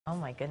Oh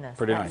my goodness.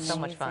 Pretty That's nice. so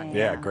much fun.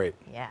 Yeah, great.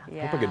 Yeah.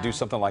 Hope I could do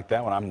something like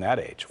that when I'm that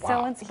age.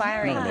 Wow. So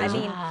inspiring. Isn't that I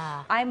amazing? mean,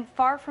 I'm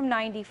far from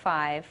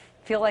 95.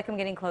 Feel like I'm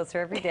getting closer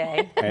every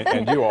day.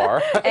 And you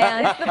are.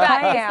 And It's the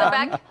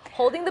back,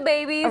 holding the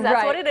babies. That's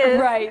right, what it is.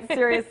 Right,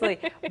 seriously.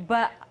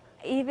 But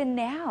even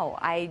now,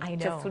 I know.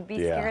 just would be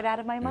Yeah. scared out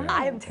of my mind.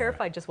 I am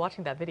terrified just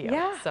watching that video.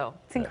 Yeah, So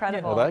it's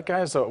incredible. Well, that guy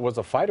was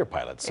a fighter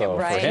pilot, so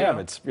Right. for him,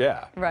 it's,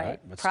 yeah. Right.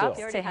 But Props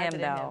still. to has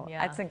him, it in though. him,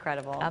 yeah. That's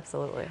incredible.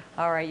 absolutely.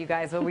 All right, you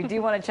guys. Well, we do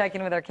want to check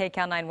in with our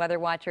KCAL 9 weather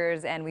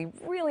watchers, and we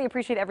really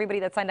appreciate everybody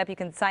that signed up. You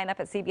can sign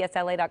up at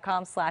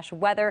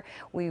cbsla.com/weather.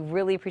 We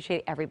really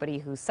appreciate everybody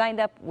who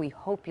signed up. We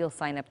hope you'll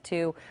sign up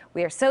too.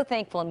 We are so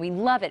thankful, and we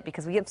love it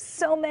because we have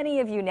so many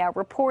of you now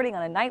reporting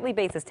on a nightly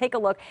basis. Take a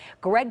look.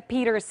 Greg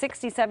Peters,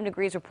 67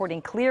 degrees, reporting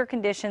clear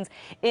conditions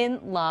in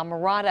La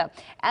Mirada.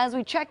 As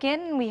we check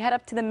in, we head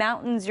up to the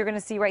mountains. You're going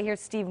to see right here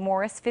Steve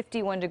Morris,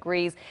 51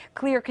 degrees,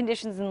 clear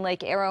conditions in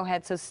Lake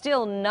Arrowhead, so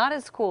still not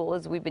as cool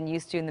as we've been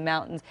used to in the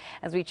mountains.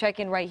 As we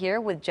check in right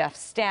here with Jeff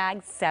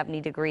Stagg,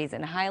 70 degrees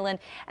in Highland,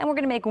 and we're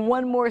going to make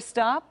one more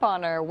stop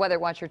on our Weather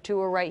Watcher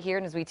tour right here,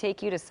 and as we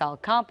take you to Sal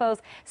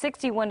Campos,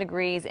 61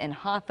 degrees in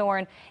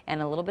Hawthorne,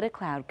 and a little bit of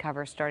cloud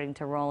cover starting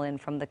to roll in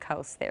from the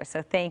coast there.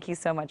 So thank you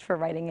so much for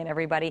writing in,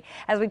 everybody.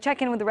 As we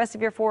check in with the rest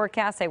of your forecast,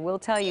 I will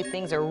tell you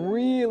things are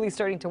really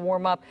starting to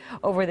warm up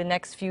over the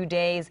next few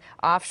days.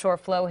 Offshore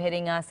flow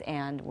hitting us,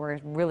 and we're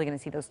really going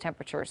to see those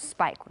temperatures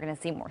spike. We're going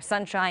to see more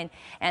sunshine,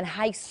 and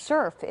high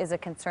surf is a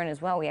concern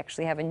as well. We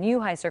actually have a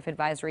new high surf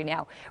advisory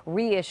now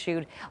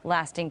reissued,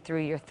 lasting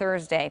through your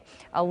Thursday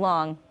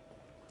along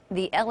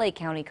the LA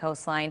County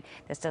coastline.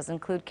 This does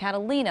include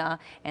Catalina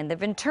and the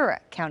Ventura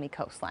County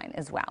coastline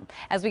as well.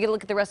 As we get a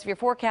look at the rest of your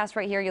forecast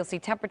right here, you'll see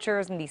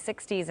temperatures in the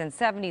 60s and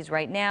 70s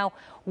right now.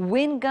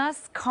 Wind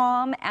gusts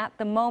calm at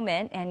the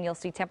moment, and you'll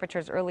see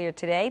temperatures earlier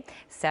today,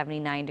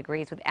 79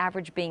 degrees with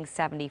average being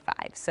 75.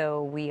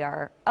 So we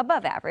are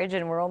above average,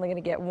 and we're only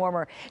going to get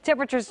warmer.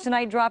 Temperatures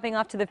tonight dropping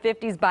off to the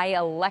 50s by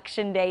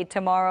Election Day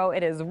tomorrow.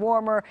 It is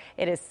warmer.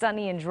 It is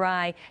sunny and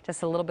dry.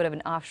 Just a little bit of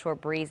an offshore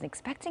breeze, and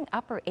expecting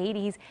upper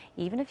 80s,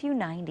 even a few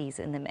 90s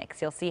in the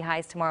mix. You'll see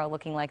highs tomorrow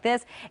looking like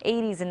this,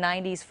 80s and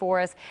 90s for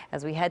us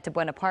as we head to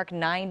Buena Park,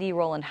 90,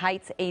 Roland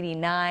Heights,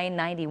 89,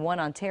 91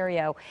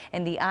 Ontario,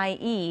 and the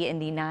IE in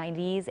the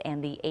 90s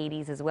and the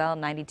 80s as well,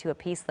 92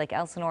 apiece, Lake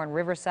Elsinore and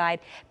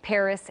Riverside,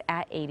 Paris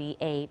at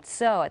 88.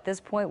 So at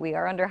this point, we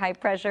are under high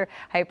pressure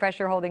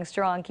holding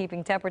strong,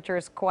 keeping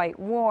temperatures quite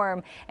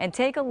warm. And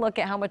take a look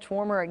at how much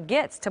warmer it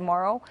gets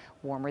tomorrow,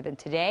 warmer than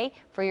today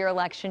for your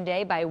Election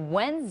Day. By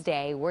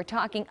Wednesday, we're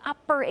talking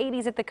upper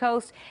 80s at the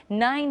coast,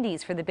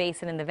 90s for the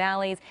basin and the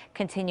valleys,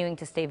 continuing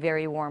to stay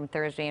very warm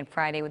Thursday and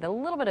Friday with a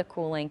little bit of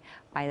cooling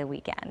by the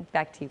weekend.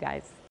 Back to you guys.